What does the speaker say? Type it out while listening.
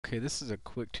Okay, this is a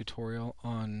quick tutorial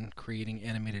on creating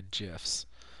animated GIFs.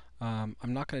 I'm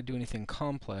not going to do anything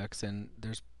complex, and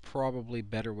there's probably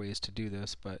better ways to do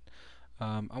this, but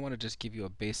I want to just give you a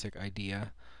basic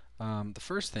idea. The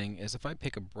first thing is if I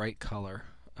pick a bright color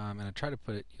and I try to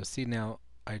put it, you'll see now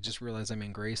I just realized I'm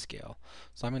in grayscale.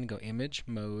 So I'm going to go Image,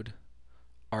 Mode,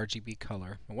 RGB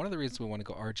Color. And one of the reasons we want to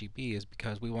go RGB is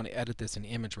because we want to edit this in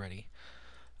ImageReady.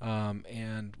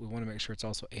 And we want to make sure it's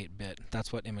also 8-bit.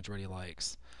 That's what ImageReady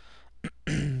likes.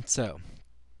 So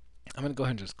I'm going to go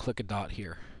ahead and just click a dot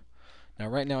here. Now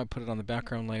right now I put it on the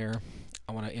background layer.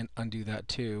 I want to undo that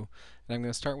too. And I'm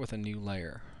going to start with a new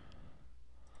layer.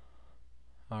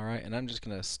 Alright, and I'm just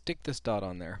going to stick this dot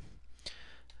on there.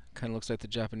 Kind of looks like the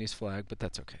Japanese flag, but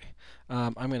that's okay.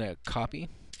 I'm going to copy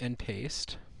and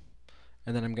paste.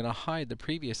 And then I'm going to hide the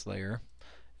previous layer.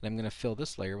 And I'm going to fill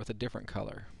this layer with a different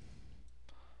color.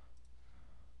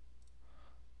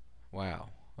 Wow.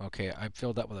 Okay, I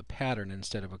filled that with a pattern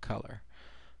instead of a color.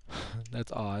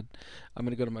 That's odd. I'm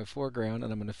going to go to my foreground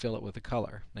and I'm going to fill it with a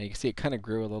color. Now you can see it kind of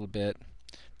grew a little bit.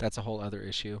 That's a whole other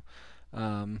issue.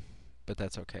 But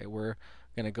that's okay. We're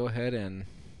going to go ahead and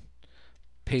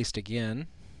paste again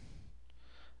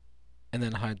and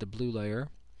then hide the blue layer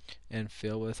and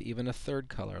fill with even a third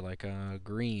color like a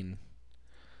green.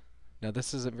 Now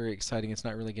this isn't very exciting. It's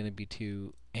not really going to be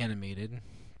too animated.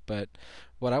 But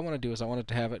what I want to do is I want it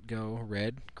to have it go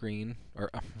red, green, or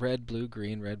red, blue,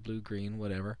 green,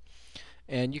 whatever.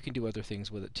 And you can do other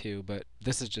things with it too, but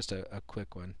this is just a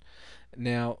quick one.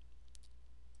 Now,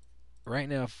 right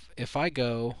now, if I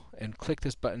go and click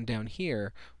this button down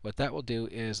here, what that will do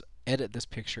is edit this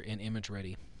picture in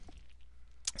ImageReady.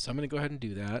 So I'm going to go ahead and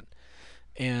do that.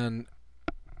 And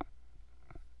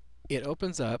it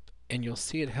opens up, and you'll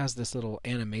see it has this little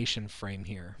animation frame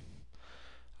here.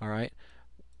 All right.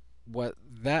 What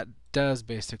that does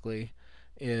basically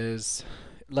is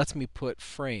lets me put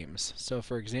frames. So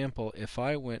for example, if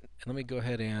I went, let me go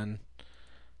ahead and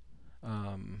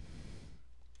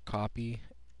copy.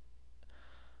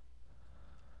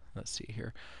 Let's see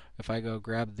here. If I go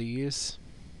grab these,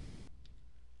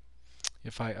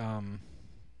 if I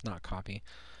not copy,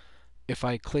 if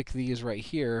I click these right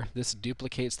here, this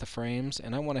duplicates the frames,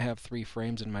 and I want to have 3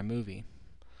 frames in my movie.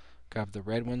 Grab the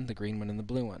red one, the green one, and the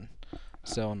blue one.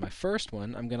 So on my first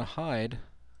one, I'm going to hide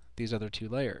these other 2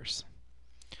 layers.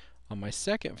 On my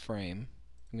second frame,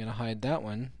 I'm going to hide that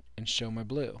one and show my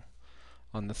blue.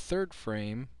 On the third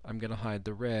frame, I'm going to hide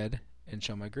the red and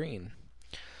show my green.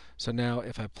 So now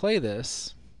if I play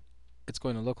this, it's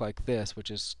going to look like this,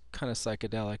 which is kind of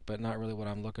psychedelic, but not really what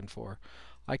I'm looking for.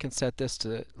 I can set this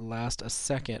to last a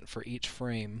second for each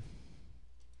frame.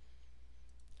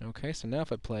 Okay, so now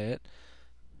if I play it,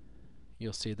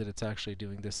 you'll see that it's actually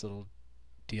doing this little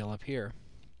deal up here.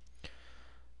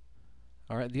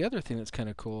 Alright, the other thing that's kind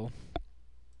of cool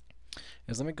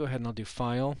is, let me go ahead and I'll do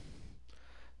File,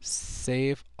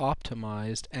 Save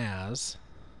Optimized As.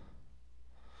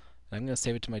 And I'm going to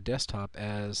save it to my desktop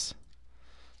as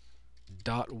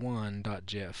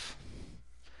 .1.gif.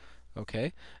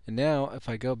 Okay, and now if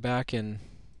I go back and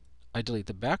I delete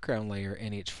the background layer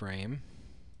in each frame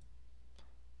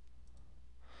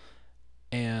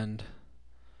and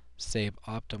save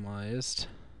optimized,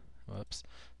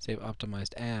 save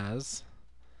optimized as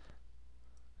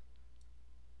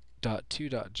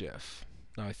 .2.gif.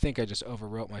 Now I think I just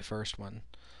overwrote my first one,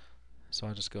 so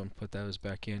I'll just go and put those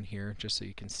back in here just so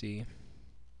you can see.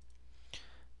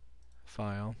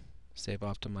 File, save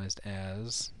optimized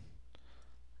as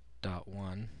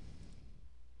 .1.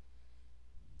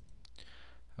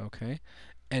 Okay,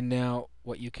 and now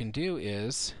what you can do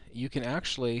is you can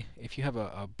actually, if you have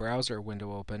a browser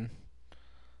window open,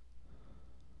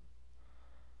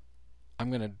 I'm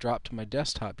going to drop to my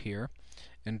desktop here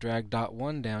and drag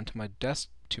 .1 down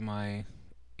to my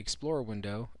Explorer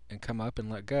window and come up and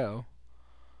let go,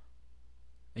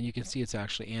 and you can see it's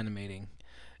actually animating.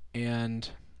 And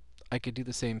I could do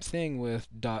the same thing with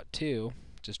 .2,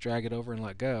 just drag it over and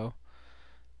let go.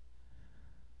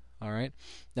 Alright,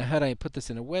 now had I put this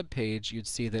in a web page, you'd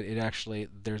see that it actually,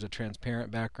 there's a transparent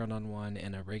background on one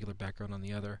and a regular background on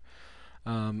the other.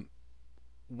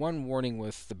 One warning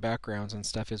with the backgrounds and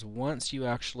stuff is, once you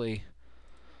actually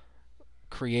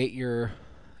create your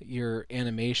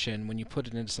animation, when you put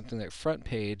it into something like front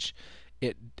page,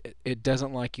 it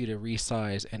doesn't like you to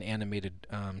resize an animated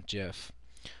GIF.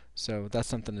 So that's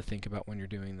something to think about when you're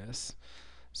doing this.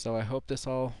 So I hope this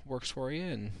all works for you,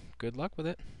 and good luck with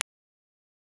it.